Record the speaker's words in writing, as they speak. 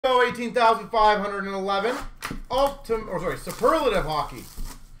So 18,511. Superlative hockey.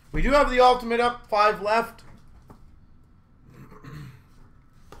 We do have the ultimate up, 5 left.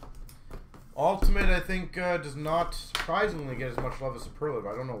 Ultimate, I think, does not surprisingly get as much love as Superlative.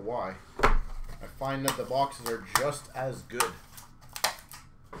 I don't know why. I find that the boxes are just as good.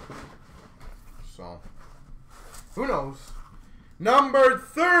 So, who knows? Number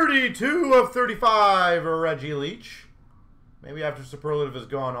 32 of 35, Reggie Leach. Maybe after Superlative is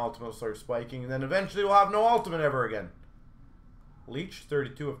gone, Ultimate will start spiking, and then eventually we'll have no Ultimate ever again. Leach,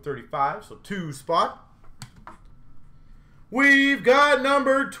 32 of 35, so 2 spot. We've got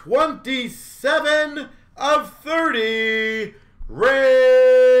number 27 of 30,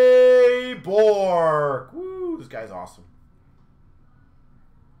 Ray Bourque. Woo, this guy's awesome.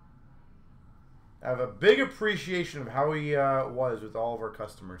 I have a big appreciation of how he was with all of our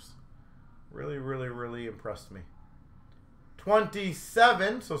customers. Really, really, really impressed me.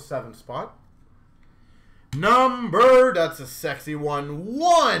 27, so 7 spot. Number, that's a sexy one,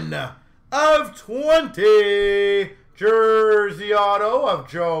 1 of 20. Jersey auto of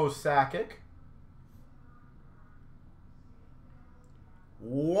Joe Sakic.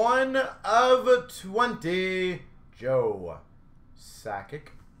 1 of 20, Joe Sakic.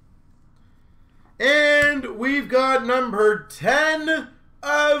 And we've got number 10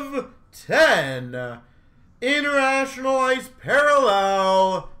 of 10. International Ice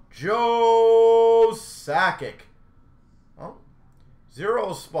Parallel, Joe Sakic. Oh,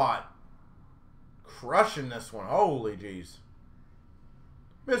 0 spot. Crushing this one. Holy jeez.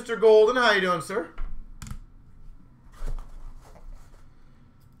 Mr. Golden, how you doing, sir?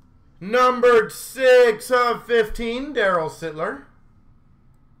 Numbered 6 of 15, Daryl Sittler.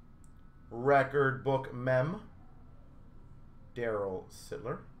 Record book mem, Daryl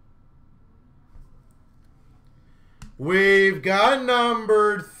Sittler. We've got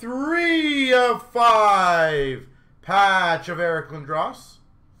numbered 3 of 5, patch of Eric Lindros.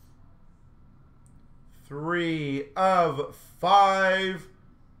 3 of 5,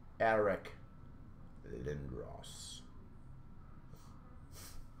 Eric Lindros.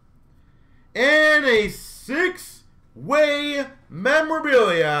 And a 6-way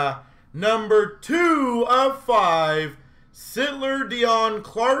memorabilia, number 2 of 5, Sittler, Dion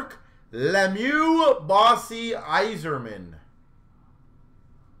Clark, Lemieux, Bossy, Iserman.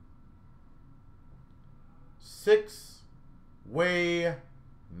 6-way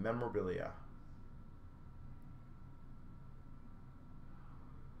memorabilia.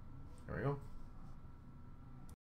 There we go.